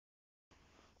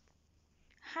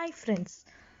Hi friends,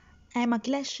 I am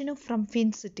SHINU from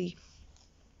FINCITY.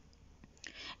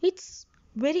 It's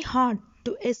very hard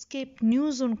to escape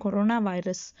news on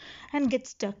coronavirus and get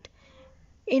stuck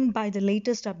in by the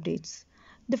latest updates.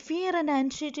 The fear and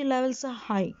anxiety levels are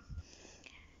high.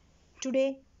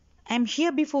 Today, I am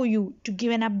here before you to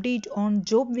give an update on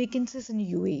job vacancies in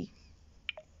UAE.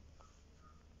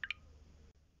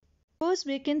 First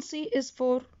vacancy is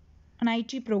for an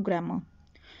IT programmer.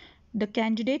 The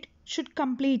candidate should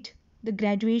complete the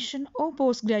graduation or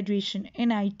post graduation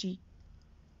in IT.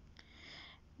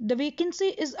 The vacancy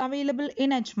is available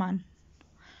in Ajman.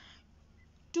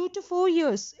 2 to 4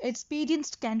 years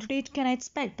experienced candidate can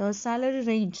expect a salary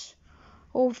range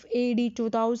of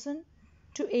 82,000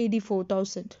 to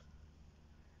 84,000.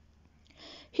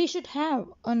 He should have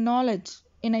a knowledge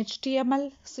in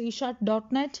HTML, C#,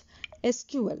 .NET,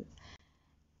 SQL,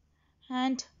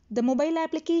 and the mobile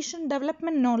application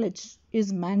development knowledge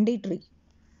is mandatory.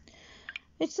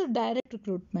 It's a direct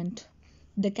recruitment.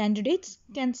 The candidates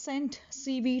can send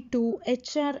CV to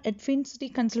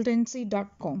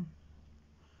hr@fincityconsultancy.com.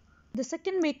 The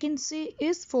second vacancy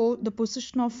is for the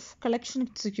position of collection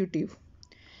executive.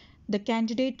 The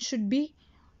candidate should be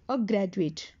a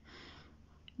graduate.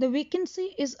 The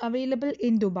vacancy is available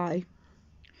in Dubai.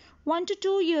 1 to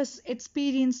 2 years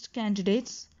experienced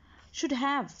candidates should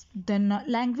have the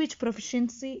language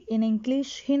proficiency in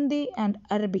English, Hindi and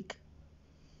Arabic.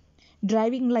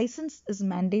 Driving license is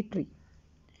mandatory.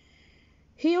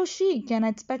 He or she can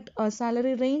expect a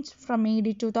salary range from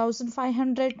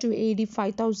 82,500 to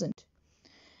 85,000.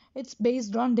 It's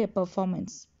based on their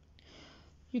performance.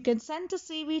 You can send a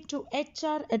CV to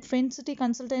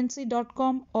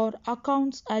hr@fincityconsultancy.com or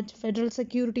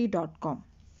accounts@federalsecurity.com.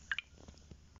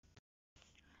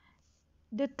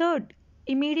 The third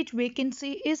immediate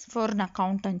vacancy is for an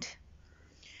accountant.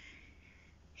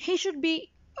 He should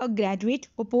be a graduate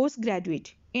or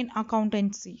postgraduate in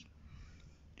accountancy.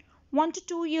 1 to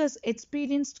 2 years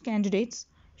experienced candidates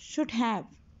should have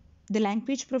the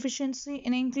language proficiency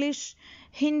in English,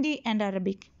 Hindi and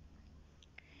Arabic.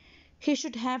 He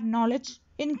should have knowledge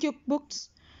in QuickBooks.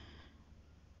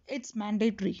 It's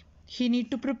mandatory. He need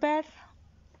to prepare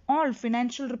all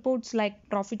financial reports like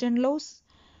profit and loss,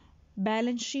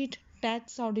 balance sheet,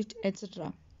 tax audit,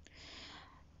 etc.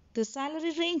 The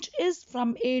salary range is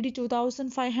from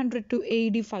 82,500 to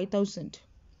 85,000.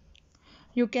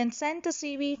 You can send a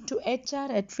CV to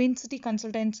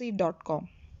hr@fincityconsultancy.com.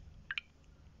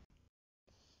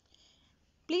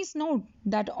 Please note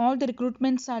that all the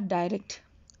recruitments are direct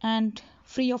and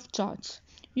free of charge.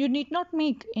 You need not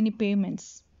make any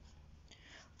payments.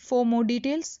 For more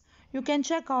details, you can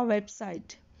check our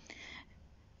website.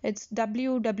 It's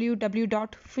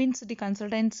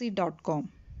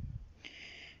www.fincityconsultancy.com.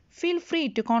 Feel free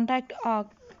to contact our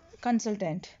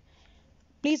consultant.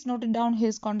 Please note down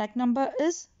his contact number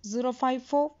is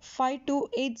 054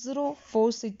 5280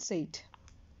 468.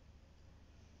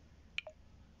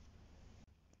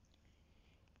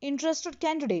 Interested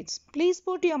candidates, please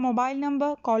put your mobile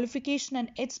number, qualification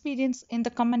and experience in the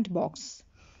comment box.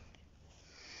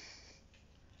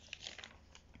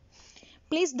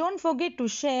 Please don't forget to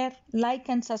share, like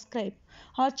and subscribe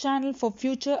our channel for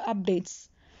future updates.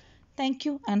 Thank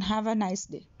you and have a nice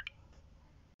day.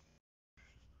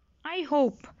 I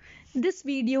hope this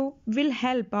video will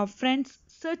help our friends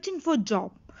searching for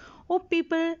job or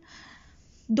people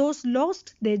those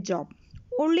lost their job.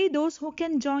 Only those who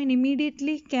can join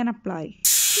immediately can apply.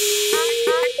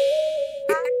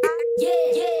 Yeah.